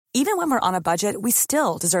Even when we're on a budget, we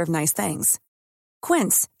still deserve nice things.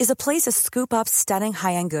 Quince is a place to scoop up stunning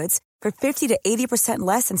high-end goods for 50 to 80%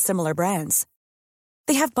 less than similar brands.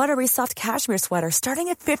 They have buttery soft cashmere sweaters starting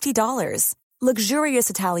at $50, luxurious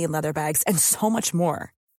Italian leather bags, and so much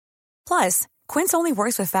more. Plus, Quince only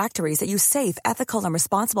works with factories that use safe, ethical, and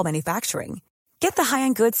responsible manufacturing. Get the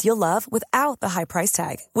high-end goods you'll love without the high price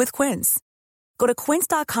tag with Quince. Go to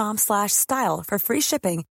quince.com/style for free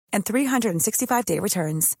shipping and 365-day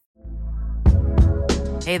returns.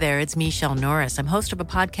 Hey there, it's Michelle Norris. I'm host of a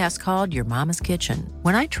podcast called Your Mama's Kitchen.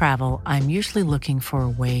 When I travel, I'm usually looking for a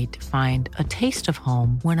way to find a taste of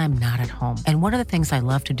home when I'm not at home. And one of the things I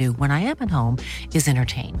love to do when I am at home is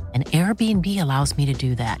entertain. And Airbnb allows me to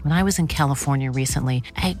do that. When I was in California recently,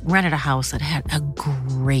 I rented a house that had a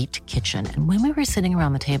great kitchen. And when we were sitting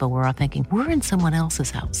around the table, we were all thinking, we're in someone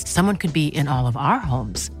else's house. Someone could be in all of our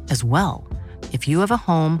homes as well. If you have a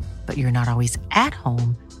home, but you're not always at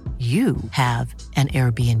home, you have an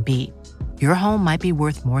Airbnb. Your home might be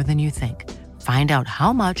worth more than you think. Find out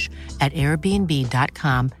how much at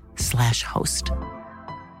airbnb.com/host.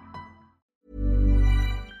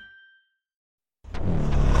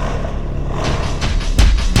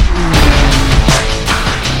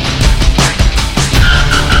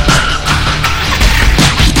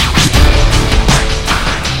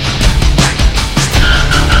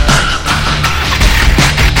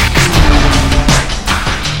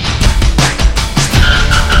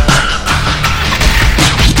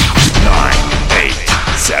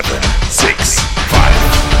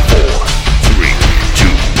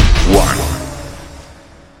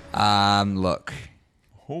 Look,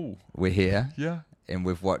 we're here. Yeah. And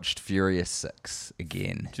we've watched Furious 6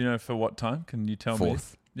 again. Do you know for what time? Can you tell me?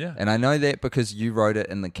 Fourth. Yeah. And I know that because you wrote it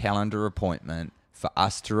in the calendar appointment for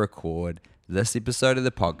us to record this episode of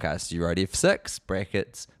the podcast. You wrote F6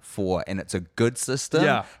 brackets 4, and it's a good system.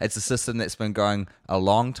 Yeah. It's a system that's been going a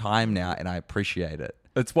long time now, and I appreciate it.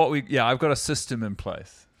 It's I've got a system in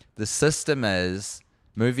place. The system is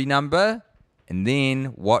movie number and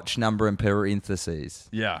then watch number in parentheses.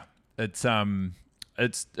 Yeah. It's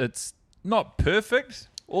not perfect.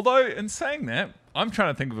 Although in saying that, I'm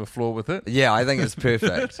trying to think of a flaw with it. Yeah, I think it's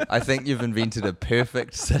perfect. I think you've invented a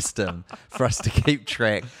perfect system for us to keep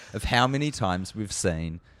track of how many times we've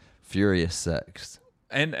seen Furious 6.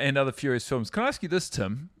 And other Furious films. Can I ask you this,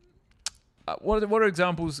 Tim? What are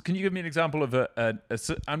examples? Can you give me an example of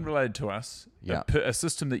unrelated to us, Yeah. a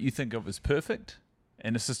system that you think of as perfect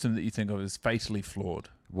and a system that you think of as fatally flawed?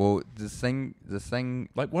 Well, the thing,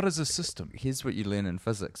 Like, what is a system? here's what you learn in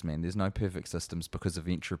physics, man. There's no perfect systems because of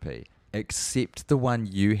entropy, except the one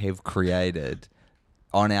you have created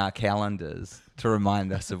on our calendars to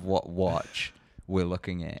remind us of what watch we're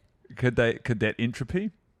looking at. Could that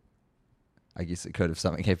entropy? I guess it could if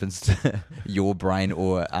something happens to your brain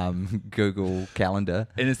or Google Calendar.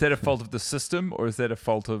 And is that a fault of the system, or is that a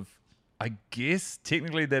fault of? I guess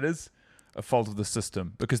technically that is a fault of the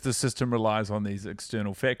system because the system relies on these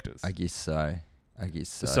external factors. I guess so.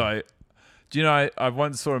 So, do you know, I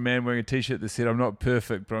once saw a man wearing a T-shirt that said, "I'm not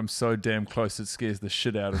perfect, but I'm so damn close it scares the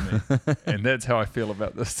shit out of me." And that's how I feel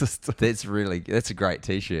about the system. That's a great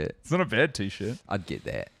T-shirt. It's not a bad T-shirt. I'd get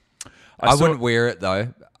that. I wouldn't wear it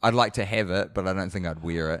though. I'd like to have it, but I don't think I'd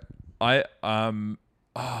wear it.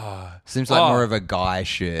 Seems like more of a guy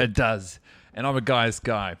shirt. It does. And I'm a guy's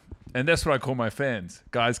guy. And that's what I call my fans.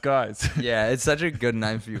 Guys. Yeah, it's such a good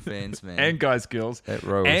name for your fans, man. And guys, girls. That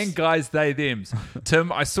rules. And guys, they, thems.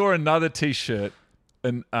 Tim, I saw another T-shirt,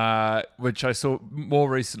 which I saw more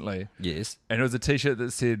recently. Yes. And it was a T-shirt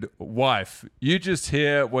that said, "Wife, you just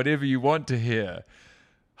hear whatever you want to hear.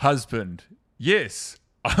 Husband, yes,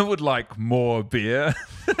 I would like more beer."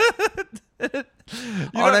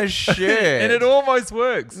 On a shirt. And it almost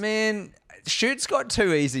works. Man, shirts got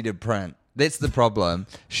too easy to print. That's the problem.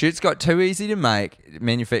 Shirts got too easy to make,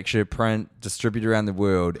 manufacture, print, distribute around the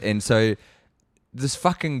world. And so this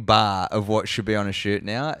fucking bar of what should be on a shirt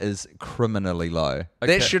now is criminally low. Okay.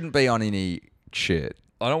 That shouldn't be on any shirt.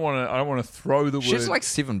 I don't want to throw the Shirts word. like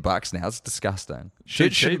 $7 now. It's disgusting.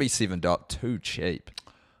 Shirts shouldn't be $7. Too cheap.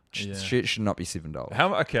 Yeah. Shirts should not be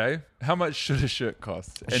 $7. How much should a shirt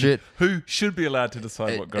cost? And shirt- who should be allowed to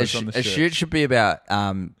decide what goes on the shirt? A shirt should be about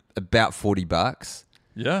 $40.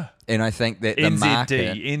 Yeah. And I think that the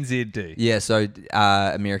market... NZD. Yeah, so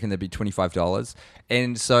American, that'd be $25.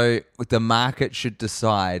 And so the market should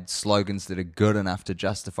decide slogans that are good enough to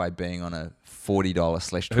justify being on a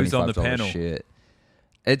 $40/$25 Who's on the panel? shirt.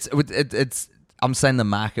 It's. I'm saying the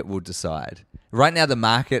market will decide. Right now, the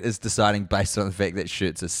market is deciding based on the fact that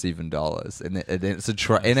shirts are $7, and it's a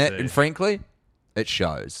try. And frankly, It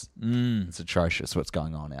shows. It's atrocious what's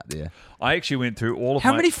going on out there. I actually went through all of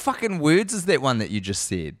How my... many fucking words is that one that you just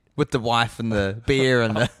said? With the wife and the bear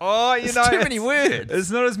and the... Oh, you It's know, too many words.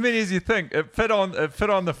 It's not as many as you think. It fit on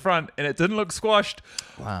the front, and it didn't look squashed.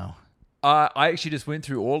 Wow. I actually just went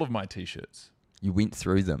through all of my T-shirts. You went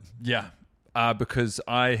through them. Yeah, because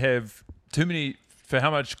I have too many. For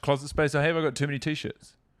how much closet space I have, I got too many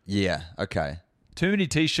T-shirts. Yeah, okay. Too many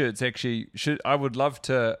T-shirts. Actually, I would love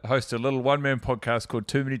to host a little one-man podcast called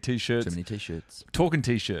Too Many T-Shirts. Too many T-shirts. Talking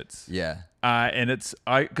T-shirts. Yeah. And it's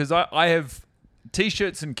because I have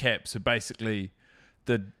T-shirts and caps are basically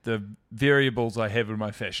the variables I have in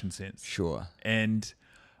my fashion sense. Sure. And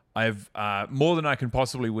I have more than I can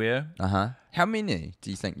possibly wear. Uh-huh. How many do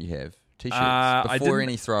you think you have? T-shirts? I Before didn't-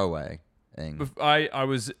 any throwaway thing. I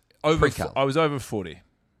was over. Pre-cut. I was over 40.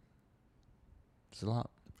 It's a lot.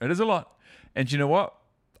 It is a lot. And you know what?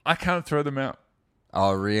 I can't throw them out.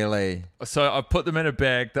 Oh, really? So I put them in a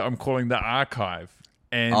bag that I'm calling the archive.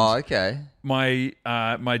 And Oh, okay.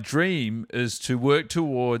 my dream is to work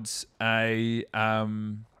towards a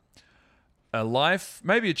life,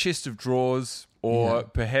 maybe a chest of drawers, or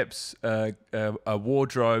perhaps a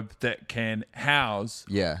wardrobe that can house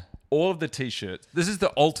Yeah. all of the T-shirts. This is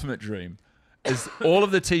the ultimate dream. Is all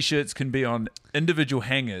of the T-shirts can be on individual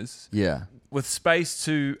hangers Yeah. with space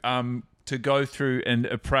to go through and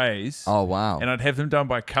appraise. Oh, wow. And I'd have them done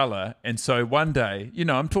by color. And so one day,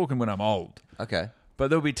 I'm talking when I'm old, Okay. but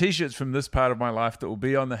there'll be T-shirts from this part of my life that will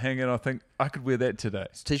be on the hanger, and I think I could wear that today.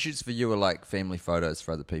 T-shirts for you are like family photos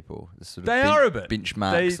for other people. They're sort of They are a bit.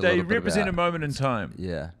 benchmarks. They represent a moment in time.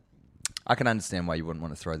 Yeah. I can understand why you wouldn't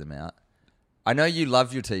want to throw them out. I know you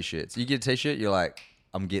love your T-shirts. You get a T-shirt, you're like,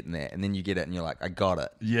 I'm getting that. And then you get it and you're like, I got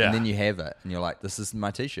it. Yeah. And then you have it and you're like, this is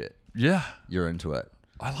my T-shirt. Yeah. You're into it.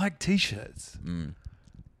 I like T-shirts. And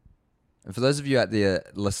for those of you out there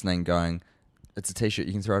listening going, it's a T-shirt,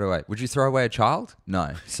 you can throw it away. Would you throw away a child?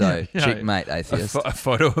 No. So Yeah. checkmate, atheist. A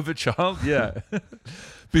photo of a child? Yeah.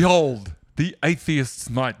 Behold, the atheist's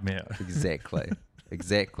nightmare. Exactly.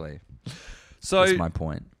 Exactly. So That's my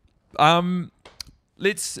point.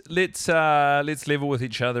 let's level with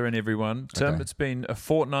each other and everyone. Tim, Okay. it's been a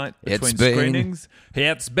fortnight It's between been- screenings.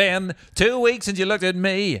 It's been 2 weeks since you looked at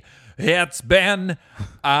me. It's been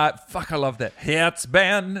fuck, I love that. It's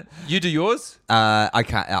been. You do yours? I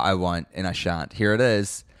can't. I won't, and I shan't. Here it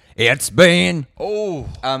is. It's been. Oh.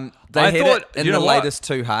 They I had thought- it in you the know what? latest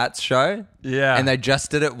Two Hearts show. Yeah. And they just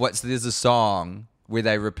did it. There's a song where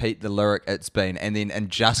they repeat the lyric "It's been," and then in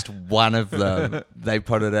just one of them they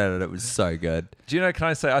put it in, and it was so good. Do you know, can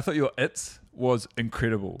I say, I thought your "it's" was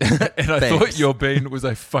incredible. And I thought Thanks. your "been" was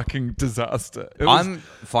a fucking disaster. It was, I'm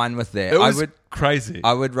fine with that. it was I would. crazy.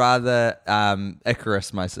 I would rather Icarus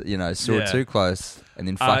soar Yeah. too close and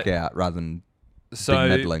then fuck out rather than so, be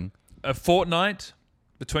middling. a fortnight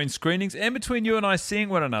between screenings and between you and I seeing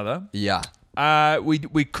one another. Yeah.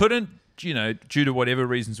 We couldn't, due to whatever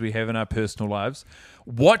reasons we have in our personal lives,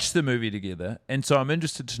 watch the movie together. And so I'm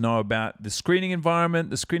interested to know about the screening environment,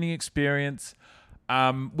 the screening experience,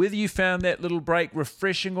 whether you found that little break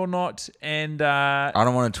refreshing or not. And I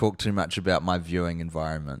don't want to talk too much about my viewing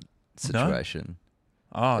environment situation.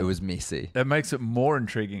 It was messy. that makes it more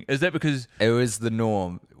intriguing. Is that because It was the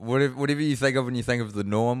norm. Whatever you think of when you think of the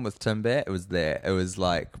norm with Tim Bat, it was there. It was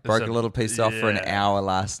like broke a little piece off for an yeah. hour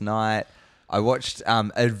last night. I watched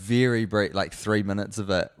a very brief, like 3 minutes of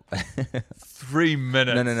it. 3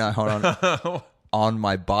 minutes? No, hold on. On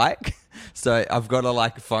my bike. So I've got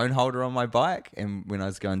a phone holder on my bike, and when I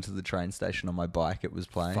was going to the train station on my bike, it was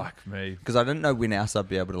playing. Fuck me. Because I didn't know when else I'd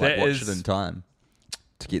be able to That watch is- it in time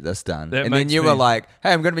to get this done. That And then makes you me- were like,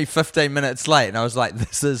 hey, I'm going to be 15 minutes late. And I was like,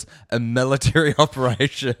 this is a military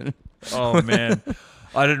operation. Oh man,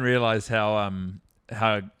 I didn't realize how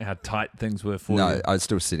tight things were for No, you. I was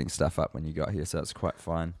still setting stuff up when you got here, so it's quite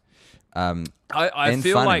fine. I and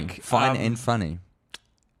feel funny. like Fine and funny.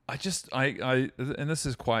 I and this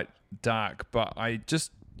is quite dark, but I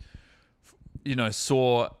just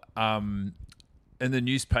saw in the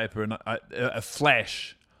newspaper a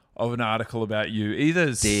flash of an article about you,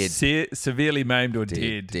 either Dead. severely maimed or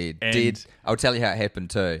dead. And- Dead. I'll tell you how it happened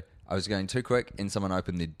too. I was going too quick, and someone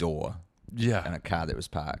opened their door. Yeah. And a car that was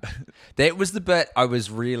parked. That was the bit I was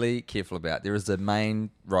really careful about. There is a main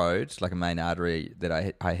road, like a main artery, that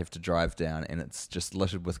I have to drive down, and it's just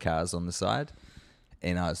littered with cars on the side.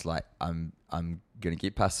 And I was like, I'm gonna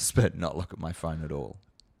get past this bit, and not look at my phone at all.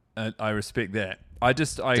 And I respect that. I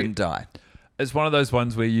Didn't die. It's one of those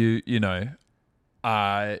ones where you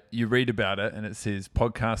read about it and it says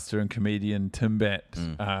podcaster and comedian Tim Bat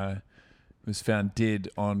was found dead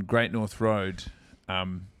on Great North Road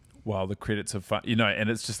while the credits are fun, and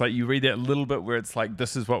it's just like you read that little bit where it's like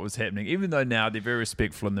this is what was happening. Even though now they're very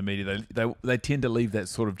respectful in the media, they tend to leave that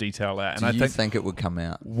sort of detail out. And Do you think it would come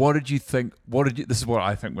out? What did you think? This is what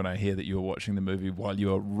I think when I hear that you were watching the movie while you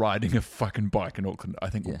were riding a fucking bike in Auckland. I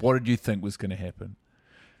think, what did you think was going to happen?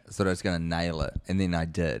 I thought I was going to nail it, and then I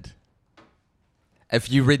did. If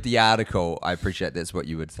you read the article, I appreciate that's what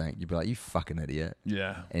you would think. You'd be like, you fucking idiot.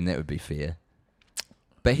 Yeah. And that would be fair.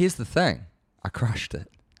 But here's the thing. I crushed it.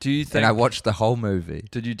 Do you think? And I watched the whole movie.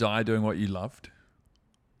 Did you die doing what you loved?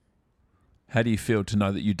 How do you feel to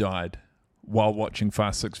know that you died while watching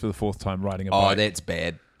Fast 6 for the fourth time riding a bike? Oh, that's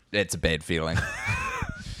bad. That's a bad feeling.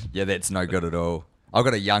 Yeah, that's no good at all. I've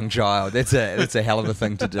got a young child. That's a hell of a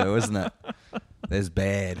thing to do, isn't it? That's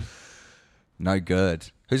bad. No good.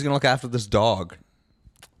 Who's going to look after this dog?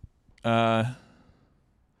 Who?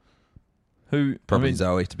 Probably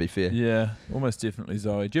Zoe, to be fair. Yeah, almost definitely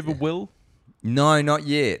Zoe. Do you have a will? No, not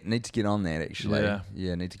yet. Need to get on that, actually.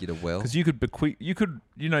 Yeah. Need to get a will. Because you could bequeath. You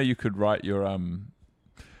could write your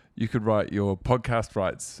You could write your podcast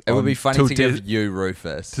rights. It would be funny to give you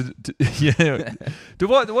Rufus. Yeah.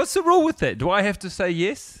 What's the rule with that? Do I have to say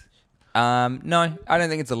yes? No, I don't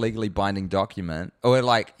think it's a legally binding document. Or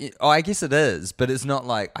I guess it is, but it's not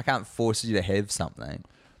like I can't force you to have something.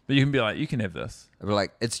 But you can be like, you can have this. I'd be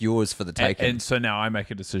like, it's yours for the taking. And so now I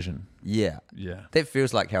make a decision. Yeah. Yeah. That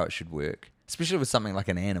feels like how it should work, especially with something like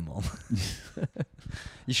an animal.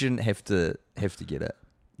 You shouldn't have to get it.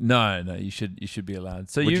 No, you should be allowed.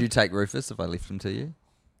 So would you take Rufus if I left him to you?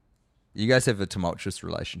 You guys have a tumultuous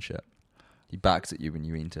relationship. He barks at you when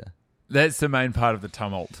you enter. That's the main part of the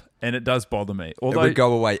tumult, and it does bother me. Although it would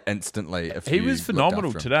go away instantly if he you was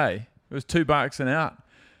phenomenal looked after him. today. It was 2 barks and out.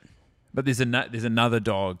 But there's another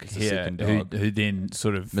dog There's a here second dog. Who then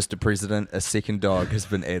sort of Mr. President, a second dog has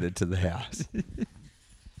been added to the house.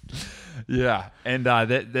 yeah, and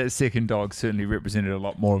that second dog certainly represented a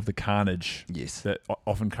lot more of the carnage. Yes. That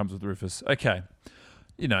often comes with Rufus. Okay,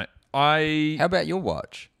 How about your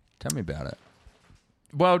watch? Tell me about it.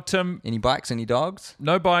 Well, Tim, Any bikes? Any dogs?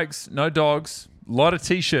 no bikes, no dogs, a lot of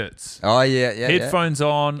t-shirts, Oh yeah. headphones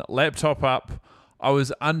on, laptop up. I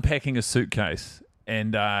was unpacking a suitcase,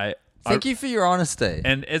 and Thank you for your honesty.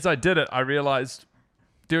 And as I did it, I realized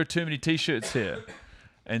there are too many t-shirts here.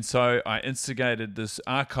 And so I instigated this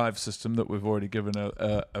archive system that we've already given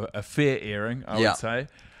a fair airing, I would say.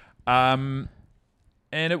 And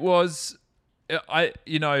it was, I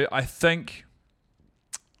think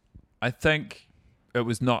it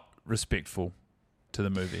was not respectful to the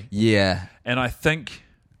movie. Yeah. And I think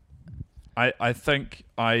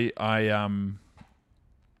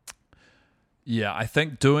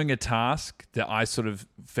doing a task that I sort of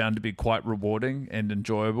found to be quite rewarding and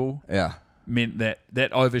enjoyable meant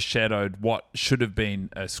that overshadowed what should have been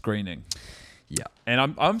a screening. Yeah.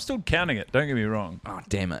 And I'm still counting it, don't get me wrong. Oh,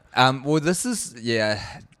 damn it. Well, this is,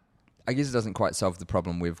 I guess it doesn't quite solve the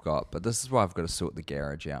problem we've got, but this is why I've got to sort the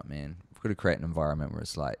garage out, man. We've got to create an environment where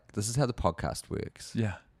it's like, this is how the podcast works.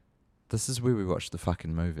 Yeah. This is where we watch the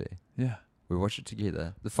fucking movie. Yeah. We watch it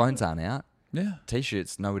together. The phones aren't out. Yeah.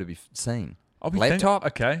 T-shirts nowhere to be seen. I'll be Laptop?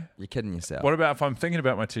 Okay. You're kidding yourself. What about if I'm thinking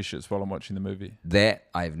about my t-shirts while I'm watching the movie? That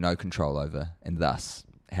I have no control over, and thus,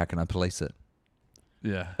 how can I police it?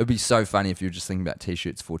 Yeah. It would be so funny if you were just thinking about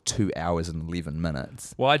T-shirts for 2 hours and 11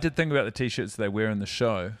 minutes. Well, I did think about the t-shirts they wear in the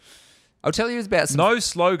show. I'll tell you about some... No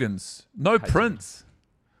slogans. No prints.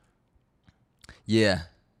 Yeah.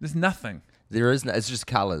 There's nothing. There is no... It's just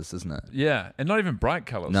colours, isn't it? Yeah. And not even bright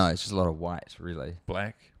colours. No, it's just a lot of white, really.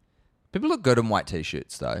 Black. People look good in white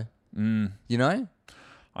T-shirts, though. Mm. You know?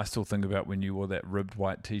 I still think about when you wore that ribbed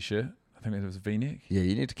white t-shirt. I think it was a V-neck. Yeah,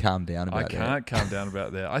 you need to calm down about that. I can't calm down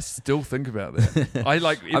about that. I still think about that.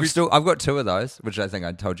 I've got 2 of those, which I think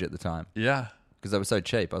I told you at the time. Yeah. Because they were so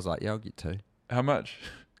cheap. I was like, yeah, I'll get 2. How much?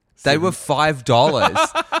 They were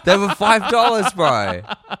 $5. They were $5, bro.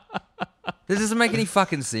 This doesn't make any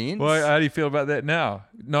fucking sense. Well, how do you feel about that now?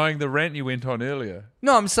 Knowing the rant you went on earlier.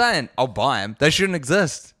 No, I'm saying I'll buy them. They shouldn't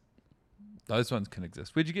exist. Those ones can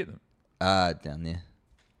exist. Where'd you get them? Down there.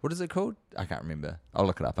 What is it called? I can't remember. I'll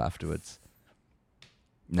look it up afterwards.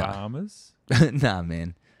 No. Farmers? Nah,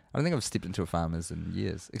 man. I don't think I've stepped into a Farmer's in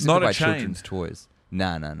years. Except Not to a buy chain. children's toys.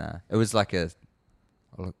 Nah. It was like a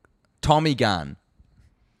Tommy gun.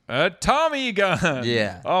 A Tommy gun.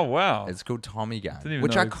 Yeah. Oh, wow. It's called Tommy gun, Didn't even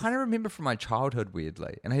which know I it kind of remember from my childhood,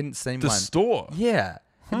 weirdly. And I hadn't seen the one. store. Yeah.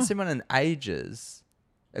 Hadn't seen one in ages.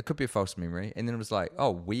 It could be a false memory. And then it was like,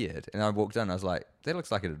 oh, weird. And I walked in and I was like, that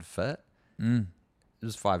looks like it'd fit. Mm. It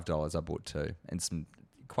was $5. I bought 2. And some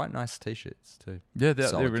quite nice T-shirts too. Yeah, they're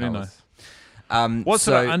Solid really colours. What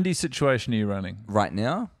sort of undie situation are you running? Right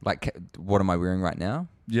now? Like, what am I wearing right now?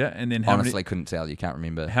 Yeah, and then Honestly, couldn't tell you. Can't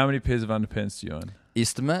remember. How many pairs of underpants do you own?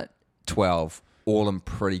 Estimate 12. All in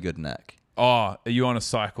pretty good nick. Oh, are you on a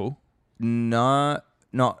cycle? No,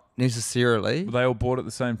 not necessarily. Were they all bought at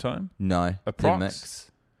the same time? No, they're Approx?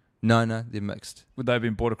 mixed. No, they're mixed. Would they have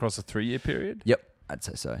been bought across a 3-year period? Yep, I'd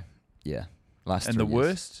say so. Yeah, last. And 3 the years.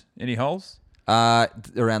 worst? Any holes?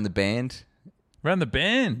 Around the band. Around the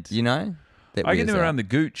band. You know, that I get wears them out. around the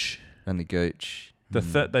gooch. Around the gooch.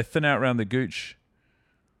 They thin out around the gooch.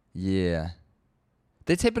 Yeah.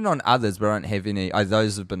 That's happened on others, but I don't have any.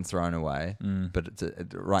 Those have been thrown away. But it's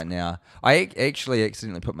right now. I actually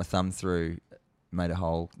accidentally put my thumb through, made a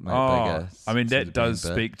hole, made it bigger. I mean, to that the does band,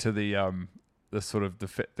 but- speak to the sort of the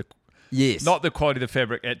Yes. not the quality of the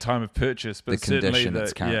fabric at time of purchase, but The certainly condition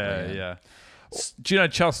it's currently in. yeah. Do you know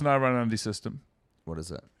Chelsea and I run an undie system? What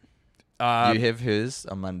is it? Uh, You have hers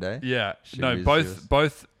on Monday. Yeah. She No, wears yours.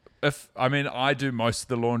 both. I do most of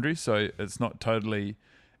the laundry, so it's not totally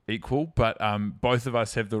equal, but both of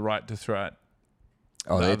us have the right to throw out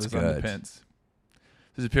Oh, the that's other's good. underpants.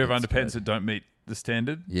 There's a pair That's of underpants good. that don't meet the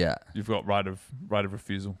standard. Yeah, You've got right of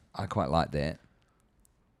refusal. I quite like that.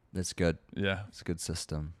 That's good. Yeah. It's a good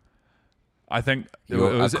system. I think it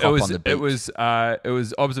You're a was cop on the it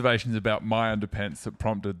was observations about my underpants that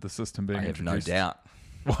prompted the system being I have no introduced. doubt.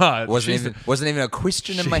 What? Wasn't even a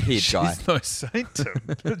question in my head, guy. She's no saint,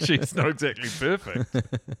 Tim. She's not exactly perfect.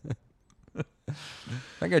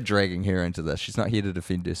 Don't go dragging her into this. She's not here to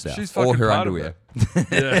defend herself She's or fucking her part of underwear.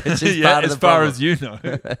 Yeah, She's yeah part of as the far problem. as you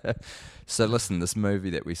know. So listen, this movie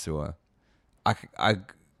that we saw, I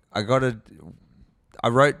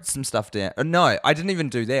wrote some stuff down. No, I didn't even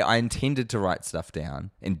do that. I intended to write stuff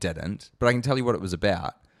down and didn't, but I can tell you what it was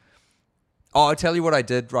about. Oh, I'll tell you what I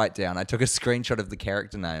did write down. I took a screenshot of the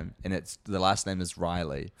character name, and the last name is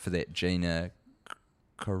Riley for that Gina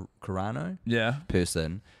Carano Yeah.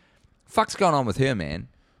 person. Fuck's going on with her, man?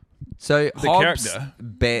 So The Hobbs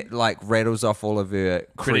character. rattles off all of her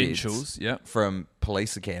Credentials, creds yeah. from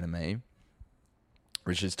Police Academy,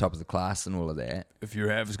 which is top of the class and all of that. If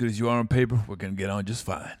you're half as good as you are on paper, we're going to get on just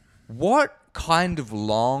fine. What kind of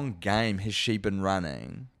long game has she been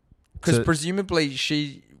running? Because So- presumably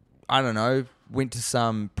she, I don't know, went to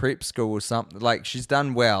some prep school or something. Like, she's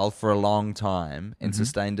done well for a long time and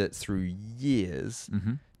sustained it through years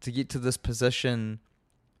to get to this position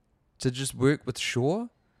to just work with Shaw.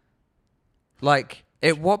 Like,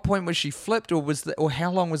 at what point was she flipped, or or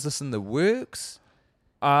how long was this in the works?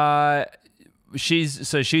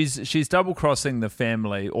 She's double crossing the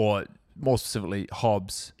family, or more specifically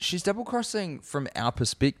Hobbs. She's double crossing from our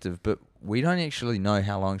perspective, but we don't actually know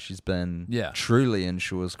how long she's been truly in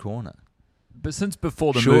Shaw's corner. But since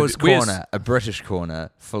before the Shaw's movie, corner, a British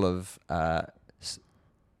corner full of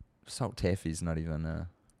salt taffy's not even a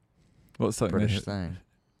what's that British thing.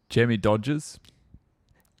 Jammy Dodgers.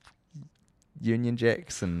 Union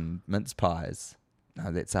Jacks and mince pies.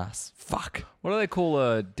 No, that's us. Fuck. What do they call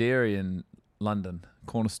a dairy in London?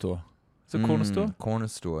 Corner store. Is it a corner store? Corner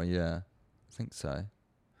store, yeah. I think so.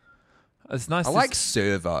 It's nice. I like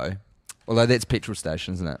Servo. Although that's petrol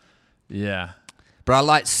station, isn't it? Yeah. But I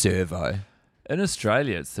like Servo. In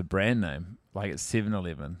Australia, it's the brand name. Like it's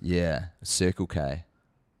 7-Eleven. Yeah. Circle K.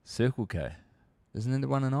 Circle K. Isn't it the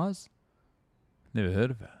one in Oz? Never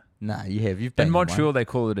heard of it. Nah, you have. You've been In to one. Montreal, they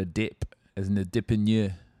call it a dip, as in a dip in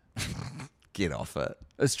you. Get off it.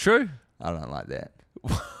 It's true. I don't like that.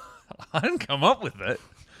 I didn't come up with it.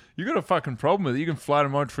 You got a fucking problem with it. You can fly to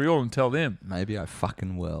Montreal and tell them. Maybe I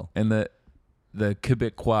fucking will. And the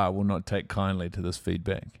Quebecois will not take kindly to this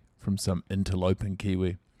feedback from some interloping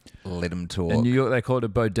Kiwi. Let him talk. In New York, they call it a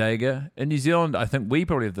bodega. In New Zealand, I think we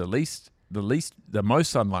probably have the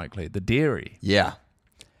most unlikely, the dairy. Yeah.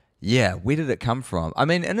 Yeah. Where did it come from? I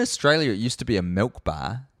mean, in Australia, it used to be a milk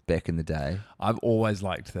bar back in the day. I've always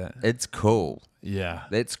liked that. It's cool. Yeah.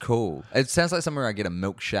 That's cool. It sounds like somewhere I get a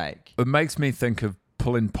milkshake. It makes me think of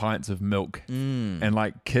pulling pints of milk and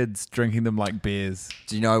like kids drinking them like beers.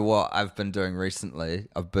 Do you know what I've been doing recently?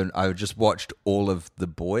 I just watched all of The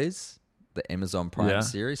Boys, the Amazon Prime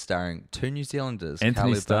series starring 2 New Zealanders,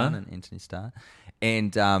 Anthony Carl Starr. Urban and Anthony Starr.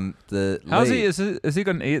 And the How's lead, he? Is he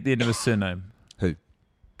got an E at the end of his surname? who?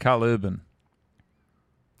 Carl Urban.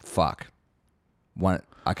 Fuck. One.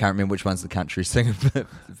 I can't remember which one's the country singer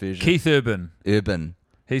version. Keith Urban. Urban.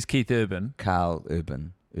 He's Keith Urban. Carl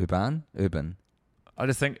Urban. Urban. I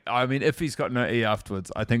just think, I mean, if he's got no E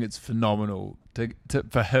afterwards, I think it's phenomenal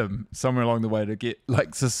for him somewhere along the way to get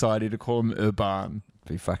like society to call him Urban.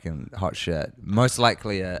 Be fucking hot shit. Most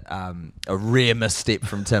likely a rare misstep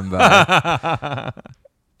from Timbo.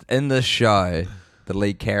 In the show, the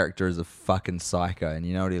lead character is a fucking psycho, and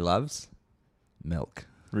you know what he loves? Milk.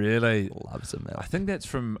 Really? Loves a milk. I think that's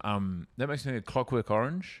from that makes me think of Clockwork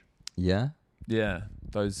Orange. Yeah? Yeah,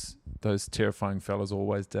 those terrifying fellas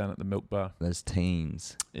always down at the milk bar. Those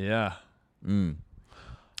teens. Yeah.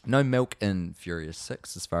 No milk in Furious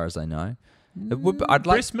 6, as far as I know. It would, I'd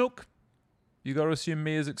like. Breast milk. You got to assume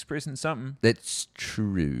Mia's expressing something. That's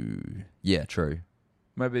true. Yeah, true.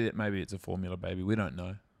 Maybe it's a formula baby. We don't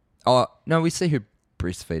know. Oh, no, we see her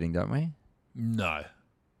breastfeeding, don't we? No,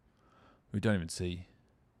 we don't even see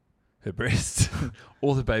her breast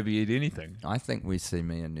or the baby eat anything. I think we see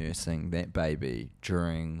Mia nursing that baby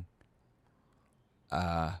during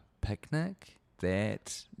a picnic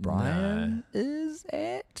that Brian is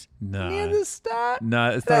at near the start. No,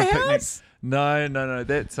 it's The not a picnic. house? No.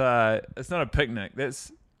 That's it's not a picnic.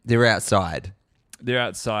 They're outside. They're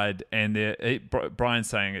outside, and Brian's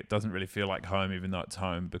saying it doesn't really feel like home, even though it's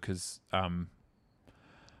home, because I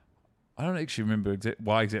don't actually remember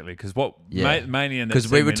why exactly. Because mainly in that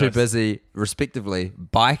because we scene were too noticed- busy, respectively,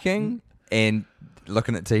 biking and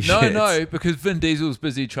looking at t-shirts. No, because Vin Diesel's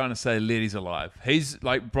busy trying to say Letty's alive. He's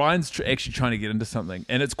like, Brian's actually trying to get into something,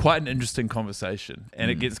 and it's quite an interesting conversation,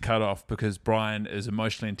 and it gets cut off because Brian is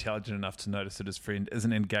emotionally intelligent enough to notice that his friend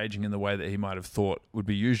isn't engaging in the way that he might have thought would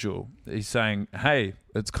be usual. He's saying, hey,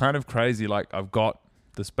 it's kind of crazy, like, I've got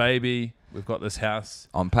this baby, we've got this house,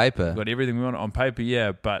 On paper. we've got everything we want on paper,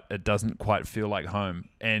 yeah, but it doesn't quite feel like home.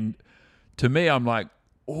 And to me, I'm like,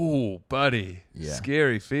 oh, buddy, Yeah.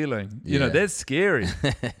 scary feeling. You know, Yeah. that's scary.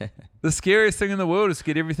 The scariest thing in the world is to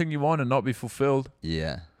get everything you want and not be fulfilled.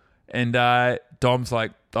 Yeah. And Dom's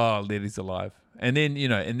like, oh, Letty's alive. And then,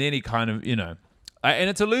 he kind of, and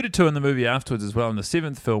it's alluded to in the movie afterwards as well, in the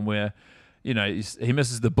 7th film where, he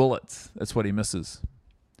misses the bullets. That's what he misses.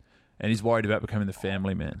 And he's worried about becoming the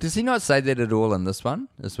family man. Does he not say that at all in this one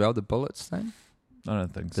as well, the bullets thing? I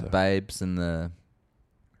don't think The so. babes and the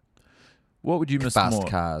What would you miss fast more?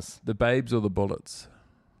 cars. The babes or the bullets?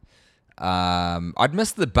 I'd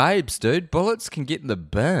miss the babes, dude. Bullets can get in the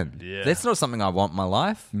bin. Yeah. That's not something I want in my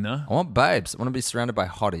life. No. I want babes. I want to be surrounded by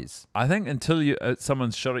hotties. I think until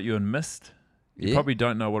someone's shot at you and missed, you Yeah. probably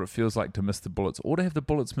don't know what it feels like to miss the bullets or to have the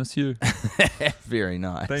bullets miss you. Very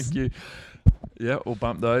nice. Thank you. Yeah, we'll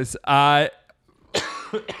bump those. But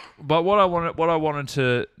what I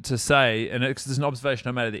wanted to say, and it's an observation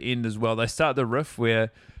I made at the end as well. They start the riff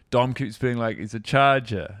where Dom keeps being like, "It's a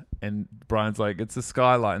Charger," and Brian's like, "It's a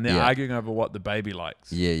Skylight," and they're Yeah. arguing over what the baby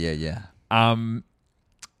likes. Yeah. And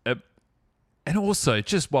also,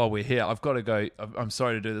 just while we're here, I've got to go. I'm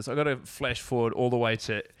sorry to do this. I've got to flash forward all the way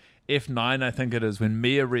to F9, I think it is, when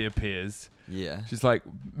Mia reappears. Yeah. She's like,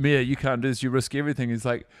 "Mia, you can't do this. You risk everything." He's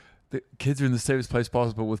like, "The kids are in the safest place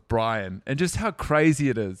possible with Brian," and just how crazy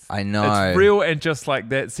it is. I know. It's real, and just like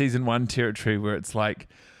that season 1 territory where it's like,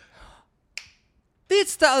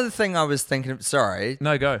 That's the other thing I was thinking of. Sorry.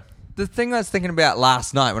 no, go. The thing I was thinking about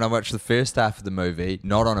last night when I watched the first half of the movie,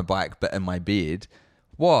 not on a bike but in my bed,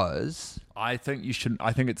 was... I think you shouldn't.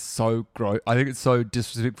 I think it's so gross. I think it's so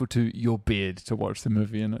disrespectful to your bed to watch the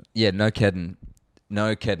movie in it. Yeah, no kidding.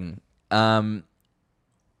 I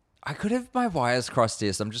could have my wires crossed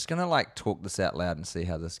here, so I'm just going to talk this out loud and see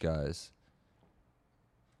how this goes.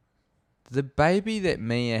 The baby that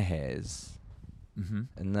Mia has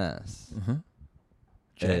in this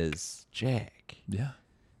is Jack. Yeah.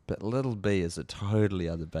 But little B is a totally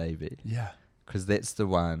other baby. Yeah. Because that's the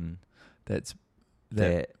one That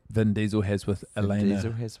that Vin Diesel has with Vin Elena.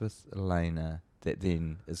 Diesel has with Elena that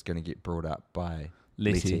then is going to get brought up by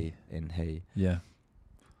Letty. Letty and he. Yeah.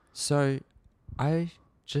 So I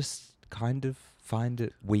just kind of find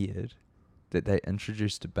it weird that they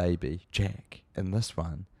introduced a baby, Jack, in this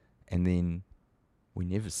one, and then we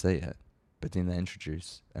never see it, but then they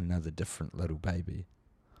introduce another different little baby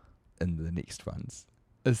in the next ones.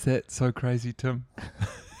 Is that so crazy, Tim?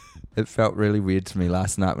 It felt really weird to me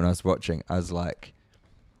last night when I was watching. I was like,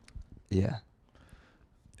 yeah,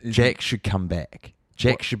 Jack should come back.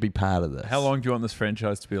 Jack should be part of this. How long do you want this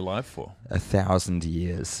franchise to be alive for? 1,000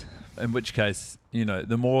 years. In which case,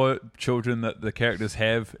 the more children that the characters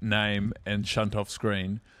have, name, and shunt off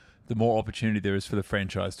screen, the more opportunity there is for the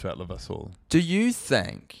franchise to outlive us all. Do you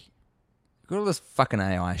think... Got all this fucking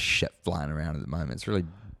AI shit flying around at the moment. It's really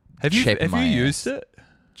Have you chapping my used ass. it?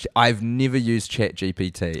 I've never used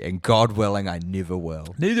ChatGPT, and God willing, I never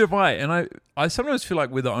will. Neither have I. And I sometimes feel like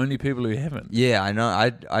we're the only people who haven't. Yeah, I know.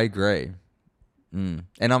 I agree. And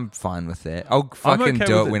I'm fine with that. I'll fucking okay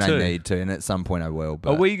do with it it when too. I need to, and at some point I will.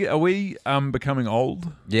 But Are we becoming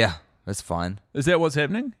old? yeah, that's fine. Is that what's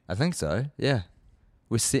happening? I think so. Yeah.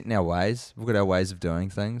 We're set in our ways. We've got our ways of doing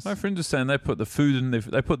things. My friends are saying they put the food in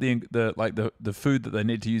they put the food that they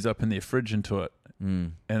need to use up in their fridge into it,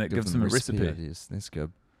 and it gives them a recipe. Ideas. That's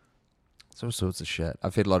good. It's all sorts of shit.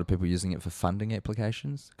 I've heard a lot of people using it for funding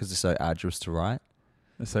applications because they're so arduous to write.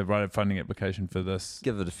 They say write a funding application for this.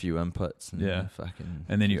 Give it a few inputs and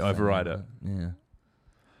and then you override it. Yeah.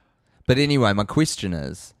 But anyway, my question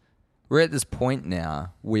is, we're at this point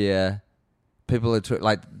now where people are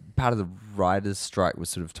part of the writers' strike was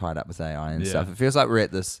sort of tied up with AI and stuff. It feels like we're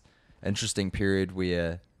at this interesting period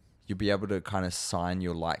where you'll be able to kind of sign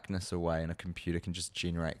your likeness away and a computer can just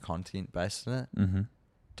generate content based on it. Mm-hmm.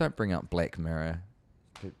 Don't bring up Black Mirror,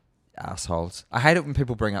 assholes. I hate it when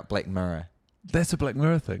people bring up Black Mirror. That's a Black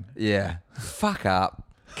Mirror thing. Yeah. Fuck up,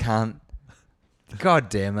 cunt. God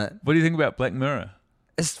damn it. What do you think about Black Mirror?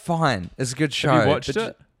 It's fine. It's a good show. Have you watched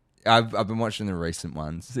it? I've been watching the recent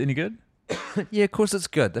ones. Is it any good? Yeah, of course it's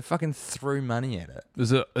good. They fucking threw money at it.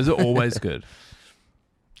 Is it always good?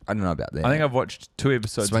 I don't know about that. I think I've watched 2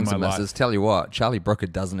 episodes Swings in my and misses. life. Tell you what, Charlie Brooker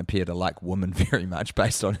doesn't appear to like women very much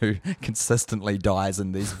based on who consistently dies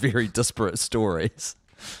in these very disparate stories.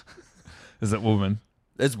 Is it woman?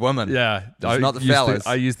 It's women. Yeah. It's not the fellas.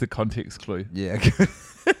 I used the context clue. Yeah.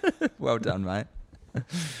 Well done, mate.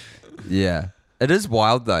 Yeah. It is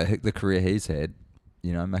wild, though, the career he's had.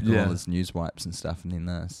 You know, making all his news wipes and stuff, and then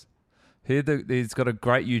this. He's got a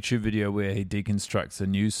great YouTube video where he deconstructs a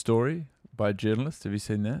news story by a journalist. Have you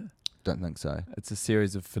seen that? Don't think so. It's a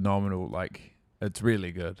series of phenomenal, it's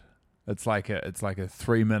really good. It's like a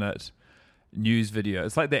 3-minute news video.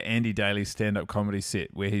 It's like that Andy Daly stand-up comedy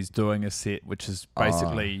set where he's doing a set which is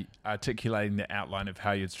basically articulating the outline of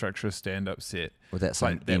how you'd structure a stand-up set. Without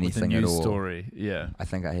saying like that anything with a at news all. Story. Yeah. I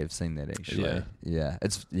think I have seen that actually.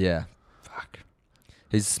 Yeah. Fuck.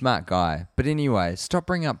 He's a smart guy. But anyway, stop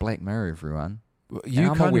bringing up Black Mirror, everyone.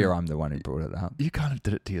 I'm aware I'm the one who brought it up. You kind of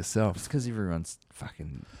did it to yourself. It's because everyone's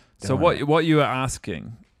fucking... So what you were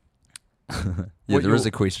asking... there is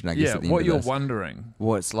a question, I guess, at the end what of you're this. wondering.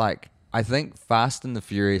 Well, it's like... I think Fast and the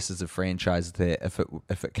Furious is a franchise that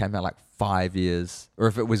if it came out like 5 years, or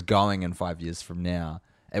if it was going in 5 years from now,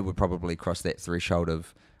 it would probably cross that threshold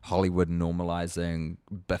of Hollywood normalizing,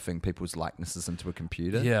 biffing people's likenesses into a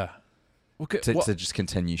computer. Yeah. To just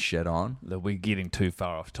continue shit on. We're getting too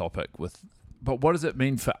far off topic but what does it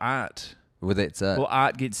mean for art? Well, that's it. Well,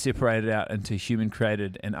 art gets separated out into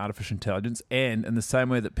human-created and artificial intelligence, and in the same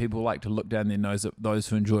way that people like to look down their nose at those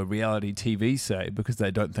who enjoy reality TV, say, because they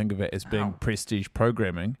don't think of it as being prestige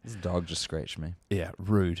programming. This dog just scratched me. Yeah,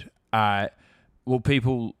 rude. Will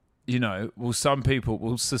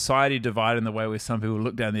society divide in the way where some people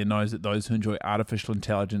look down their nose at those who enjoy artificial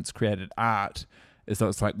intelligence-created art? So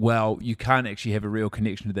it's like, well, you can't actually have a real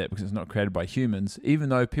connection to that because it's not created by humans, even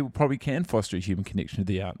though people probably can foster a human connection to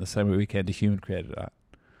the art in the same way we can to human-created art.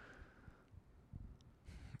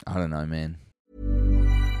 I don't know, man.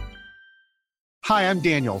 Hi, I'm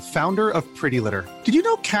Daniel, founder of Pretty Litter. Did you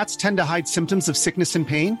know cats tend to hide symptoms of sickness and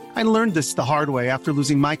pain? I learned this the hard way after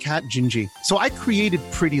losing my cat, Gingy. So I created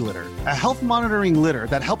Pretty Litter, a health monitoring litter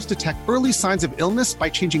that helps detect early signs of illness by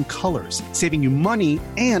changing colors, saving you money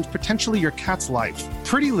and potentially your cat's life.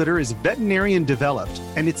 Pretty Litter is veterinarian developed,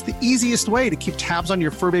 and it's the easiest way to keep tabs on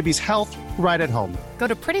your fur baby's health right at home. Go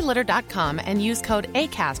to prettylitter.com and use code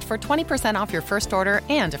ACAST for 20% off your first order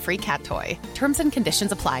and a free cat toy. Terms and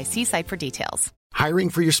conditions apply. See site for details. Hiring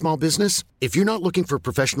for your small business? If you're not looking for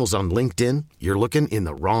professionals on LinkedIn, you're looking in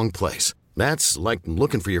the wrong place. That's like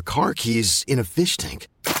looking for your car keys in a fish tank.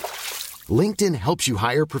 LinkedIn helps you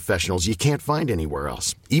hire professionals you can't find anywhere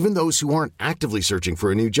else, even those who aren't actively searching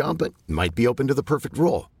for a new job but might be open to the perfect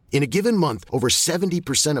role. In a given month, over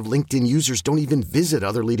 70% of LinkedIn users don't even visit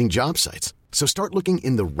other leading job sites. So start looking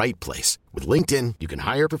in the right place. With LinkedIn, you can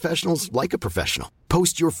hire professionals like a professional.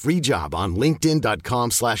 Post your free job on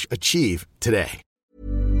linkedin.com/achieve today.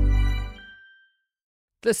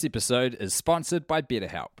 This episode is sponsored by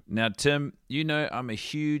BetterHelp. Now, Tim, you know I'm a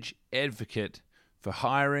huge advocate for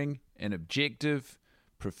hiring an objective,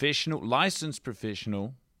 licensed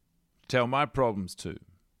professional to tell my problems to,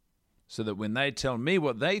 so that when they tell me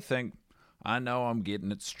what they think, I know I'm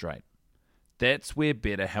getting it straight. That's where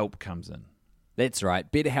BetterHelp comes in. That's right.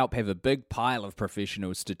 BetterHelp have a big pile of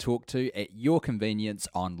professionals to talk to at your convenience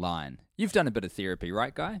online. You've done a bit of therapy,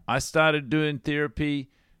 right, Guy? I started doing therapy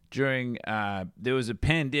during, there was a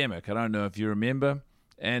pandemic, I don't know if you remember,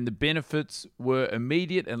 and the benefits were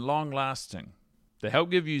immediate and long-lasting. They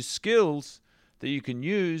help give you skills that you can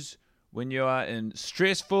use when you are in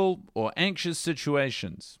stressful or anxious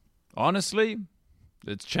situations. Honestly,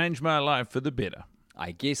 it's changed my life for the better.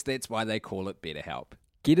 I guess that's why they call it BetterHelp.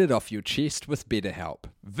 Get it off your chest with BetterHelp.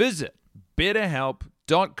 Visit betterhelp.com/ACAST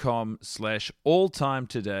betterhelp.com/alltime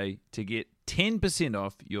today to get 10%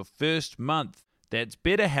 off your first month. That's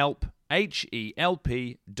BetterHelp,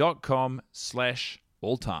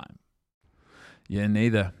 HELP.com/alltime. Yeah,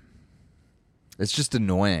 neither. It's just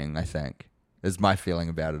annoying, I think, is my feeling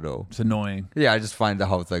about it all. It's annoying. Yeah, I just find the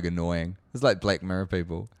whole thing annoying. It's like Black Mirror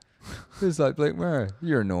people. It's like Black Mirror.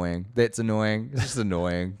 You're annoying. That's annoying. It's just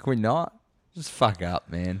annoying. Can we not? Just fuck up,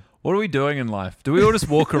 man. What are we doing in life? Do we all just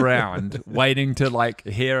walk around waiting to like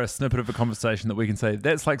hear a snippet of a conversation that we can say,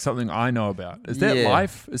 that's like something I know about? Is that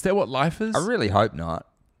life? Is that what life is? I really hope not.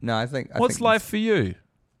 No, I think... What's life for you?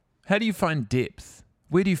 How do you find depth?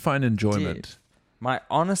 Where do you find enjoyment? Depth. My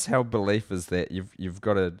honest held belief is that you've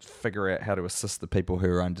got to figure out how to assist the people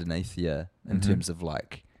who are underneath you in terms of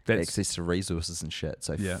like access to resources and shit.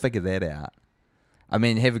 So figure that out. I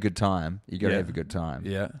mean, have a good time. You got to have a good time.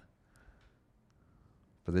 Yeah.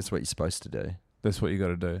 But that's what you're supposed to do. That's what you got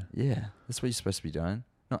to do. Yeah, that's what you're supposed to be doing.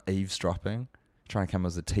 Not eavesdropping, trying to come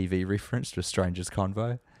as a TV reference to a stranger's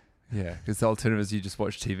convo. Yeah, because the alternative is you just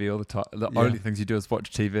watch TV all the time. The only things you do is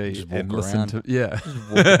watch TV Just and walk listen around. to... Yeah.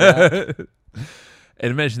 Just walk around. And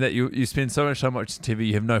imagine that you spend so much time watching TV,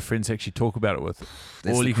 you have no friends to actually talk about it with.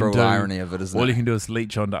 That's all the you cruel can do, irony of it, isn't it? all you can do is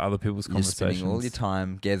leech onto other people's You're conversations. spending all your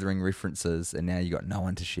time gathering references, and now you got no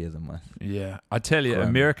one to share them with. Yeah. I tell you, Grim.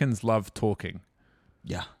 Americans love talking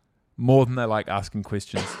Yeah. more than they like asking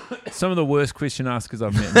questions. Some of the worst question askers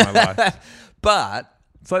I've met in my life. But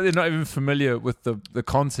It's like they're not even familiar with the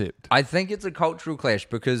concept. I think it's a cultural clash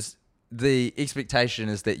because the expectation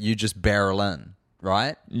is that you just barrel in,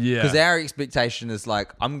 right? Yeah. Because our expectation is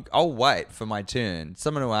like, I'll wait for my turn.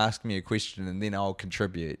 Someone will ask me a question and then I'll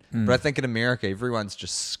contribute. But I think in America, everyone's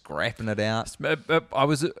just scrapping it out. It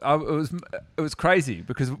was crazy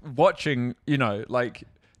because watching, like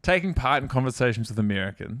taking part in conversations with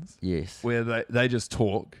Americans Yes. where they just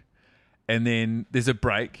talk and then there's a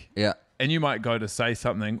break. Yeah. And you might go to say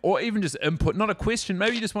something or even just input, not a question.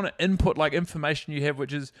 Maybe you just want to input like information you have,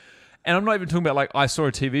 which is, and I'm not even talking about like, I saw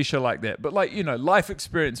a TV show like that, but like, life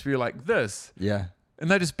experience where you're like this, Yeah.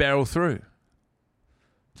 and they just barrel through.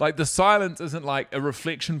 Like the silence isn't like a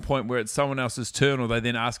reflection point where it's someone else's turn or they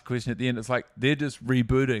then ask a question at the end. It's like they're just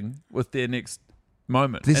rebooting with their next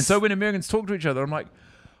moment. And so when Americans talk to each other, I'm like,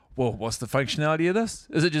 well, what's the functionality of this?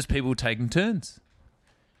 Is it just people taking turns?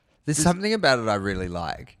 There's something about it I really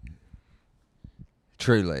like.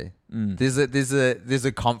 Truly. There's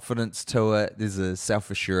a confidence to it. There's a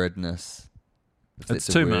self-assuredness. if It's that's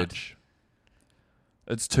a too word. much.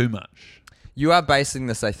 It's too much. You are basing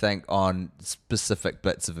this, I think, on specific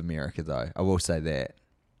bits of America, though. I will say that.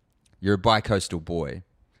 You're a bi-coastal boy.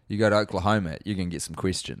 You go to Oklahoma, you're going to get some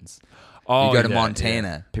questions. Oh, You go to yeah,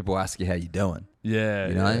 Montana, people ask you how you doing. Yeah,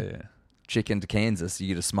 You yeah, know? yeah. Check into Kansas, you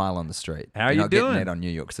get a smile on the street. How You're you not doing? getting that on New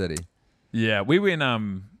York City. Yeah, we went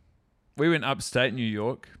upstate New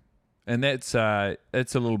York, and it's a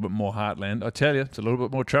little bit more heartland. I tell you, it's a little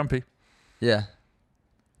bit more Trumpy. Yeah.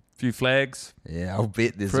 Few flags, Yeah, I'll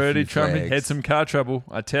bet there's pretty a few Trumpy. flags. Had some car trouble.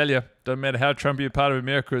 I tell you, don't matter how Trumpy a part of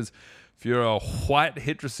America is. If you're a white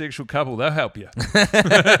heterosexual couple, they'll help you.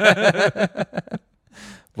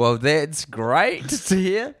 Well, that's great to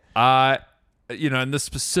hear. In this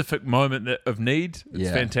specific moment of need, it's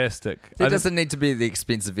Yeah. fantastic. It doesn't need to be at the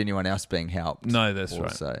expense of anyone else being helped. No, that's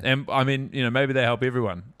also. right. And I mean, maybe they help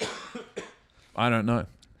everyone. I don't know.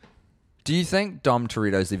 Do you think Dom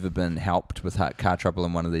Toretto's ever been helped with car trouble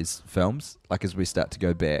in one of these films? Like as we start to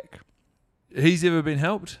go back. He's ever been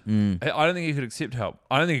helped? Mm. I don't think he could accept help.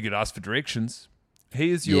 I don't think he could ask for directions.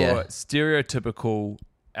 He is your Yeah. stereotypical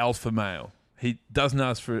alpha male. He doesn't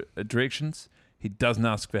ask for directions. He doesn't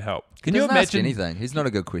ask for help. Can you Doesn't ask imagine anything? He's not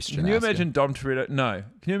a good question. Can you asker. imagine Dom Toretto? No.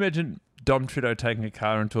 Can you imagine Dom Toretto taking a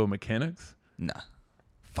car into a mechanic's? No.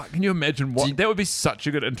 Fuck, can you imagine what? That would be such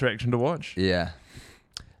a good interaction to watch. Yeah.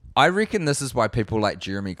 I reckon this is why people like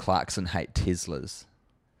Jeremy Clarkson hate Teslas.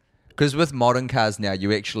 Because with modern cars now,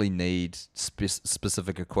 you actually need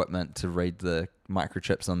specific equipment to read the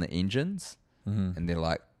microchips on the engines. Mm-hmm. And they're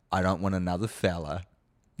like, I don't want another fella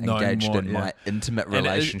engaged in my intimate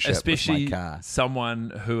relationship especially with my car. Someone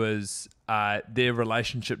who is their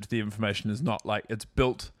relationship to the information is not like it's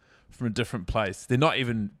built from a different place. They're not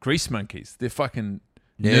even grease monkeys. They're fucking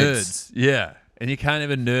nerds. Yeah. And you can't have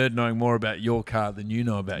a nerd knowing more about your car than you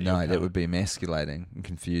know about your car. No, that would be emasculating and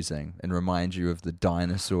confusing and remind you of the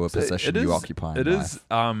dinosaur position you occupy in life.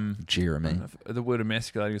 Jeremy. The word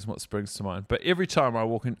emasculating is what springs to mind. But every time I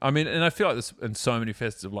walk in, and I feel like this in so many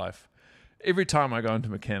facets of life, every time I go into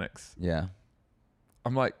mechanics, Yeah.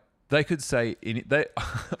 I'm like, They could say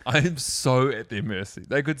I am so at their mercy.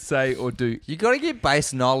 They could say or do. You got to get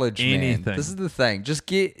base knowledge, Anything. man. This is the thing.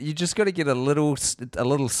 You just got to get a little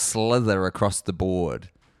slither across the board,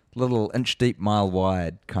 little inch deep, mile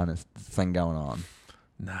wide kind of thing going on.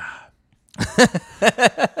 Nah.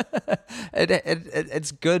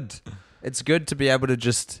 It's good. It's good to be able to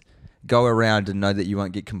just go around and know that you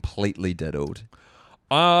won't get completely diddled.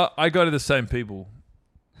 I go to the same people.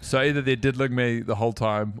 So either they're diddling me the whole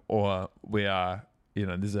time, or we are,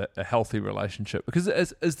 there's a healthy relationship. Because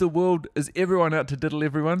is everyone out to diddle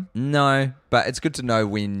everyone? No, but it's good to know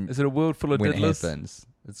when. Is it a world full of when diddlers? it happens?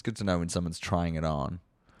 It's good to know when someone's trying it on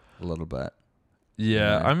a little bit.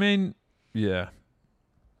 Yeah, Yeah. I mean, yeah.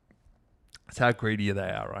 It's how greedy they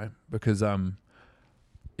are, right? Because,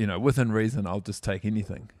 within reason, I'll just take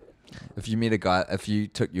anything. If you meet a guy, if you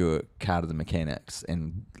took your car to the mechanics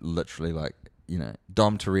and literally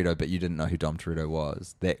Dom Toretto, but you didn't know who Dom Toretto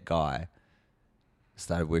was, that guy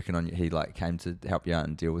started working on you. He came to help you out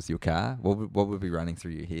and deal with your car. What would be running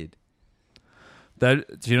through your head? Do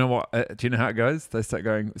you know what? Do you know how it goes? They start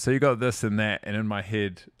going, so you got this and that, and in my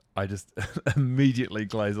head, I just immediately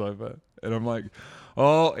glaze over. And I'm like,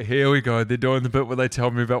 oh, here we go. They're doing the bit where they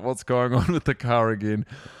tell me about what's going on with the car again.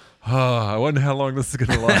 Oh, I wonder how long this is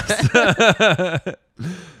going to last.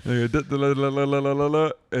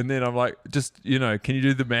 And then I'm like, just, can you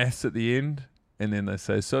do the maths at the end? And then they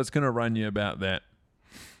say, so it's going to run you about that.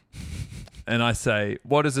 And I say,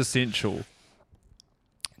 what is essential?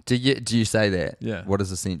 Do you say that? Yeah. What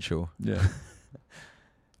is essential? Yeah.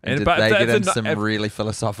 And did but they if get they're in not- some if- really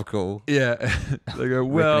philosophical Yeah. They go,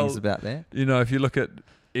 well, reckonings about that? if you look at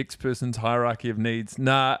X person's hierarchy of needs,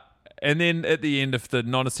 nah. And then at the end, if the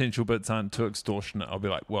non-essential bits aren't too extortionate, I'll be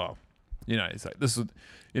like, well, it's like, this is,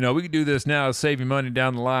 we can do this now, save you money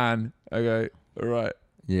down the line. I go, all right.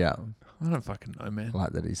 Yeah. I don't fucking know, man. I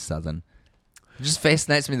like that he's Southern. It just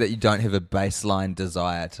fascinates me that you don't have a baseline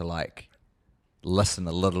desire to listen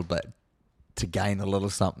a little bit to gain a little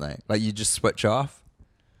something. Like you just switch off.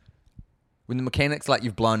 When the mechanic's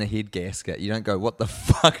you've blown a head gasket, you don't go, what the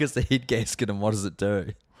fuck is a head gasket and what does it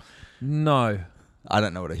do? No. I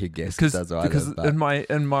don't know what a head gasket does either. Because but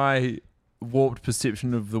in my warped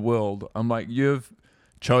perception of the world, I'm like, you've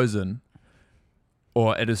chosen,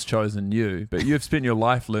 or it has chosen you, but you've spent your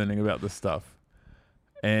life learning about this stuff.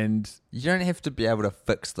 And you don't have to be able to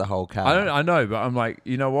fix the whole car. I know, but I'm like,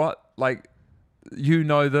 you know what? You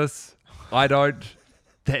know this. I don't.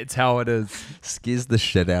 That's how it is. Scares the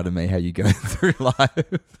shit out of me how you go through life.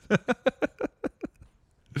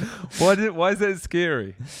 Why is that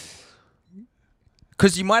scary?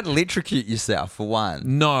 Because you might electrocute yourself, for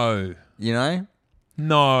one. No.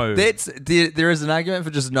 No. There is an argument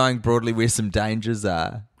for just knowing broadly where some dangers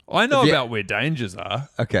are. I know about where dangers are.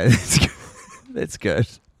 Okay, that's good. That's good.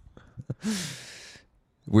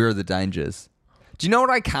 Where are the dangers? Do you know what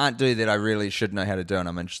I can't do that I really should know how to do, and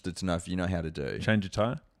I'm interested to know if you know how to do? Change your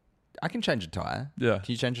tire? I can change a tire. Yeah.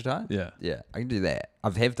 Can you change a tire? Yeah. Yeah, I can do that.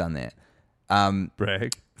 Have done that.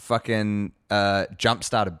 Brag. Fucking jump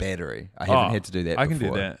start a battery. I haven't had to do that I before.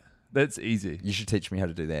 can do that. That's easy. You should teach me how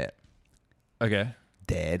to do that. Okay.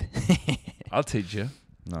 Dad. I'll teach you.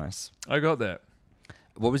 Nice. I got that.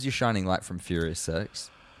 What was your shining light from Furious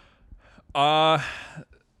 6? A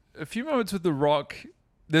few moments with The Rock.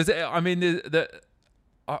 I'm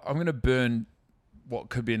going to burn what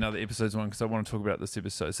could be another episode's one because I want to talk about this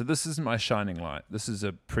episode. So this isn't my shining light. This is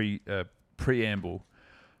a preamble.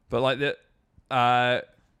 But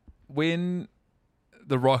when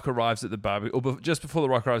The Rock arrives at the barbecue, or just before The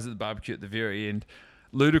Rock arrives at the barbecue at the very end,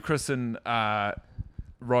 Ludacris and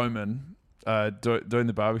Roman doing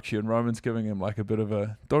the barbecue, and Roman's giving him a bit of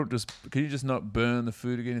a, can you just not burn the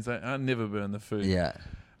food again? He's like, I'll never burn the food. Yeah.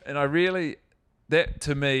 And that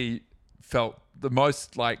to me felt the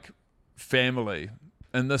most family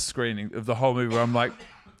in this screening of the whole movie, where I'm like,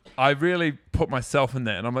 I really put myself in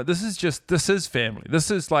that, and I'm like, this is family.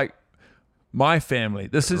 This is my family.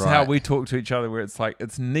 This is how we talk to each other, where it's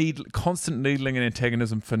constant needling and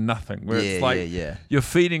antagonism for nothing, where you're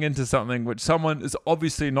feeding into something which someone is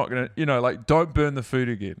obviously not going to, don't burn the food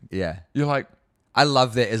again. Yeah. You're like, I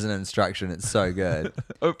love that as an instruction. It's so good.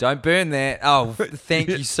 Don't burn that. Oh, thank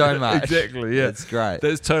you so much. Exactly, yeah. It's great.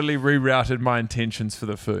 That's totally rerouted my intentions for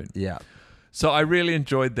the food. Yeah. So I really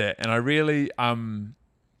enjoyed that, and I really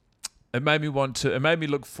it made me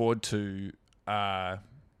look forward to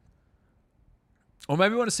or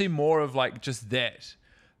maybe want to see more of just that.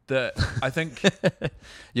 That I think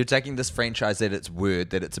you're taking this franchise at its word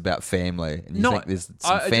that it's about family, and you No, think there's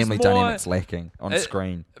some just family more- dynamics lacking on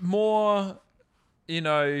screen. more,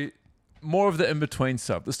 more of the in-between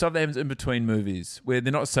stuff, the stuff that happens in between movies, where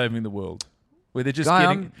they're not saving the world, where they're just Guy,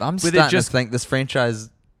 getting. I'm where they're starting to think this franchise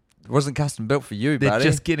wasn't custom built for you, they're buddy.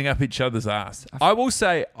 just getting up each other's ass. I will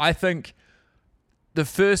say, I think the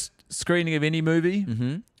first screening of any movie,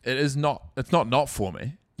 it's not for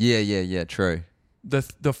me. Yeah, true.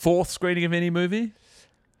 The fourth screening of any movie,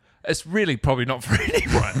 it's really probably not for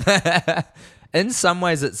anyone. In some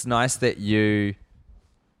ways, it's nice that you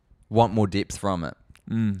want more depth from it.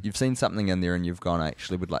 You've seen something in there and you've gone, I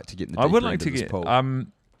actually would like to get in the deeper I would like into to this get, pool.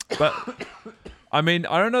 but I mean,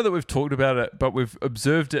 I don't know that we've talked about it, but we've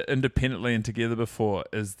observed it independently and together before.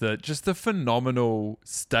 Is that just the phenomenal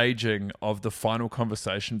staging of the final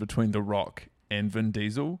conversation between The Rock and Vin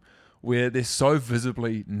Diesel, where they're so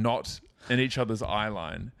visibly not in each other's eye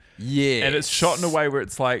line. Yeah. And it's shot in a way where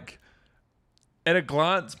it's like, at a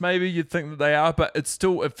glance, maybe you'd think that they are, but it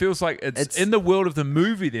feels like it's in the world of the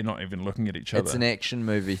movie, they're not even looking at each other. It's an action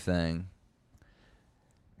movie thing.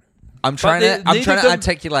 I'm trying to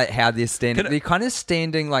articulate how they're standing. They're kind of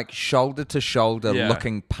standing like shoulder to shoulder,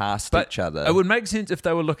 looking past each other. It would make sense if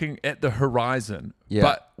they were looking at the horizon. Yeah.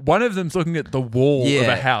 But one of them's looking at the wall of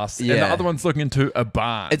a house, and the Yeah. other one's looking into a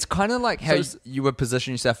barn. It's kind of like how you would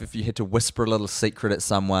position yourself if you had to whisper a little secret at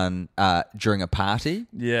someone during a party.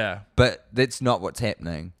 Yeah. But that's not what's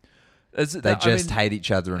happening. They just hate each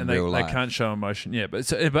other in real life. They can't show emotion. Yeah,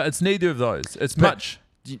 but it's neither of those. It's But- much.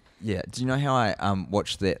 Do you know how I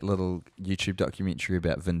watched that little YouTube documentary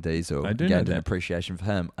about Vin Diesel? I do and know gave an that. appreciation for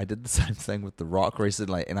him. I did the same thing with The Rock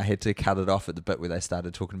recently, and I had to cut it off at the bit where they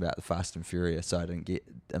started talking about the Fast and Furious, so I didn't get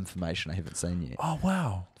information I haven't seen yet. Oh,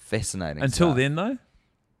 wow. Fascinating. Until stuff. then, though?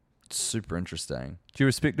 Super interesting. Do you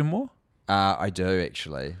respect him more? I do,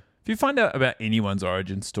 actually. If you find out about anyone's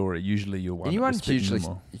origin story, usually you're one Anyone respecting them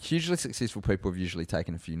more. hugely successful people have usually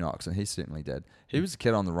taken a few knocks, and he certainly did. He was a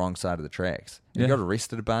kid on the wrong side of the tracks. He Yeah. got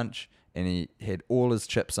arrested a bunch, and he had all his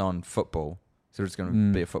chips on football. So he was going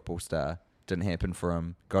to be a football star. Didn't happen for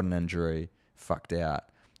him. Got an injury. Fucked out.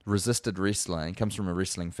 Resisted wrestling. Comes from a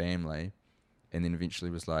wrestling family. And then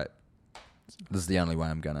eventually was like, this is the only way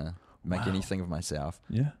I'm going to make anything of myself.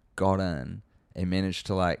 Yeah. Got in and managed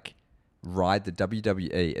to like ride the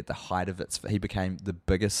WWE at the height of its. He became the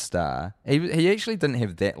biggest star. He actually didn't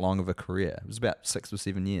have that long of a career. It was about 6 or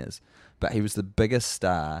 7 years, but he was the biggest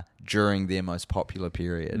star during their most popular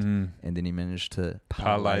period, and then he managed to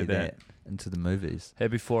parlay that into the movies.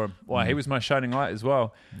 Happy for him. Well, he was my shining light as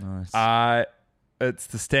well. Nice. It's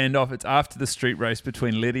the standoff. It's after the street race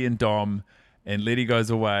between Letty and Dom, and Letty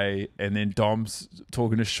goes away, and then Dom's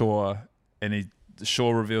talking to Shaw, and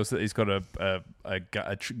Shaw reveals that he's got a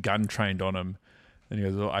gun trained on him, and he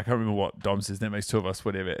goes, well, I can't remember what Dom says. That makes two of us,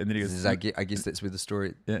 whatever. And then he goes, I guess that's where the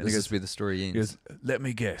story. Yeah, this is where the story ends. he goes, let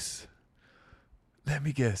me guess.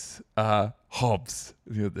 Hobbs.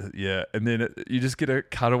 Yeah, and then you just get a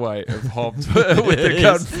cutaway of Hobbs with the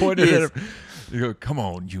gun pointed at him. You go, come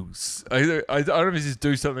on, you. I don't know if he says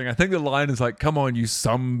do something. I think the line is like, come on, you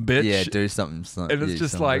some bitch. Yeah, do something. And it's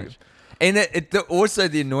just like. Bitch. And also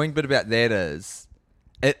the annoying bit about that is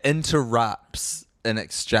it interrupts an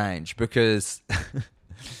exchange because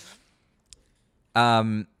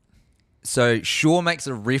so Shaw makes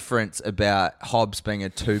a reference about Hobbs being a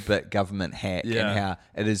 2-bit government hack and how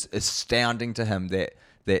it is astounding to him that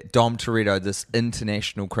Dom Toretto, this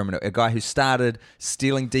international criminal, a guy who started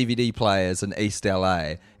stealing DVD players in East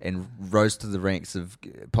LA and rose to the ranks of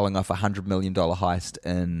pulling off $100 million heist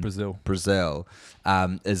in Brazil,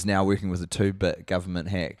 is now working with a 2-bit government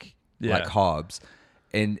hack like Hobbs.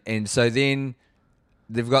 And so then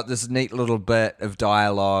they've got this neat little bit of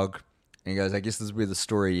dialogue. And he goes, I guess this is where the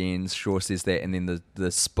story ends. Shaw says that, and then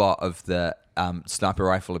the spot of the sniper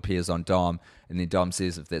rifle appears on Dom, and then Dom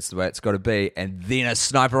says, if that's the way it's got to be, and then a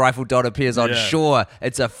sniper rifle dot appears on Shaw.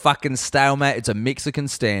 It's a fucking stalemate. It's a Mexican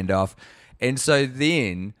standoff. And so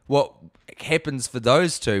then what happens for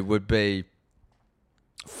those two would be,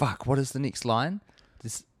 what is the next line?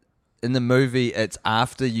 In the movie, it's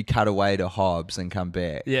after you cut away to Hobbs and come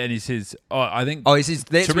back. Yeah, and he says, he says,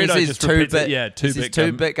 that's when he says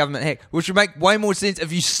 2-bit government hack, which would make way more sense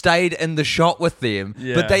if you stayed in the shot with them.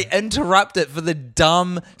 Yeah. But they interrupt it for the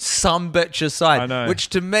dumb sumbitch aside. I know. Which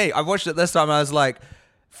to me, I watched it this time and I was like,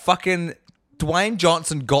 fucking Dwayne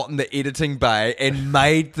Johnson got in the editing bay and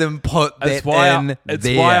made them put that It's why I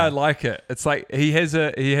there. like it. It's like he has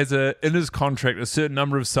a in his contract a certain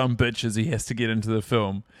number of some bitches he has to get into the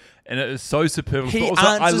film, and it is so superfluous. He but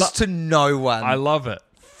also, answers to no one. I love it.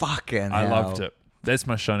 Fucking I hell. loved it. That's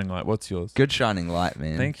my shining light. What's yours? Good shining light,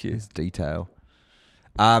 man. Thank you. It's detail.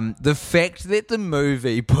 The fact that the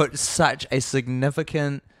movie put such a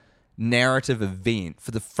significant narrative event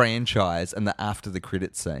for the franchise in the after the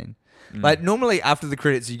credits scene. Like normally after the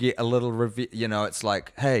credits you get a little review, you know, it's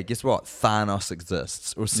like, hey, guess what? Thanos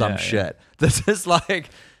exists or some shit. This is like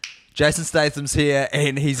Jason Statham's here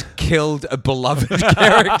and he's killed a beloved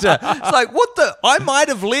character. It's like, what the? I might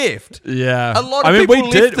have left. Yeah. A lot of people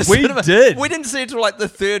left the cinema. We did. We didn't see it till like the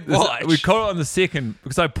third watch. We caught it on the second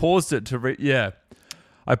because I paused it to read. Yeah.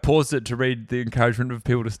 I paused it to read the encouragement of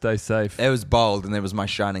people to stay safe. It was bold and that was my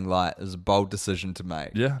shining light. It was a bold decision to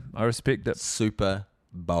make. Yeah, I respect it. Super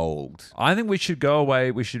bold. I think we should go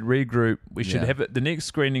away. We should regroup. We should have it. The next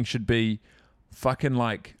screening should be fucking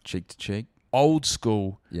like cheek to cheek. Old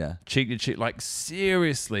school. Yeah. Cheek to cheek. Like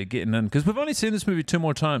seriously getting in. Because we've only seen this movie 2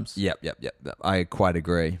 more times. Yep. I quite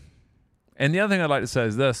agree. And the other thing I'd like to say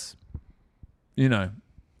is this. You know,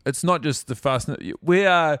 it's not just the Fast.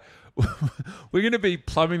 We're going to be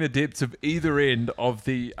plumbing the depths of either end of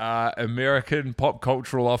the American pop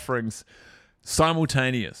cultural offerings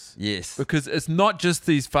simultaneous. Yes. Because it's not just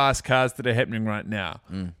these fast cars that are happening right now.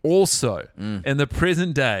 Also, in the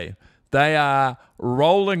present day, they are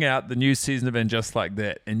rolling out the new season of And Just Like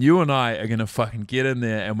That. And you and I are going to fucking get in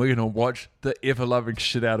there and we're going to watch the ever-loving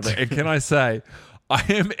shit out of it. And can I say, I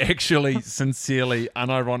am actually sincerely,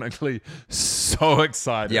 unironically so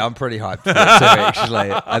excited. Yeah, I'm pretty hyped for that too,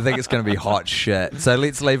 actually. I think it's going to be hot shit. So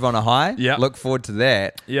let's leave on a high. Yeah. Look forward to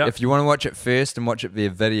that. Yep. If you want to watch it first and watch it via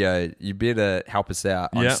video, you better help us out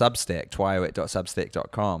on Substack,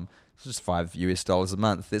 twioet.substack.com. It's just $5 a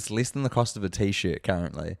month. That's less than the cost of a t-shirt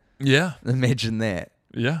currently. Yeah. Imagine that.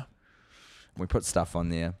 Yeah. We put stuff on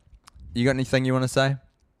there. You got anything you want to say?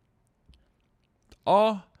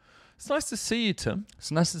 Oh, it's nice to see you, Tim.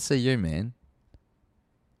 It's nice to see you, man.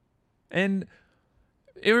 And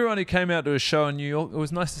everyone who came out to a show in New York, it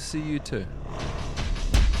was nice to see you too.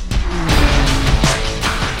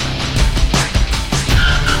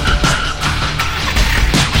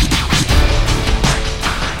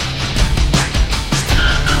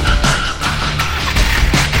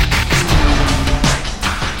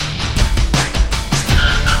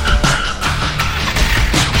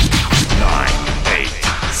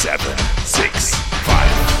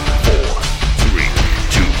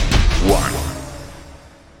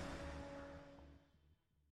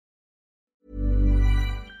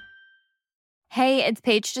 Hey, it's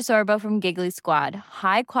Paige DeSorbo from Giggly Squad.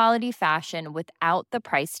 High quality fashion without the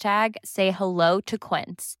price tag. Say hello to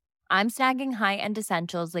Quince. I'm snagging high-end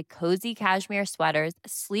essentials like cozy cashmere sweaters,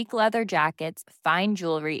 sleek leather jackets, fine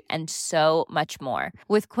jewelry, and so much more.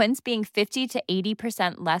 With Quince being 50 to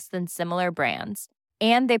 80% less than similar brands.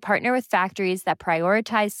 And they partner with factories that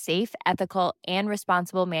prioritize safe, ethical, and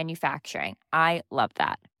responsible manufacturing. I love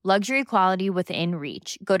that. Luxury quality within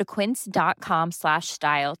reach. Go to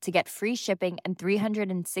quince.com/style to get free shipping and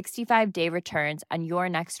 365-day returns on your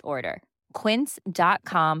next order.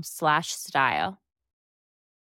 Quince.com/style.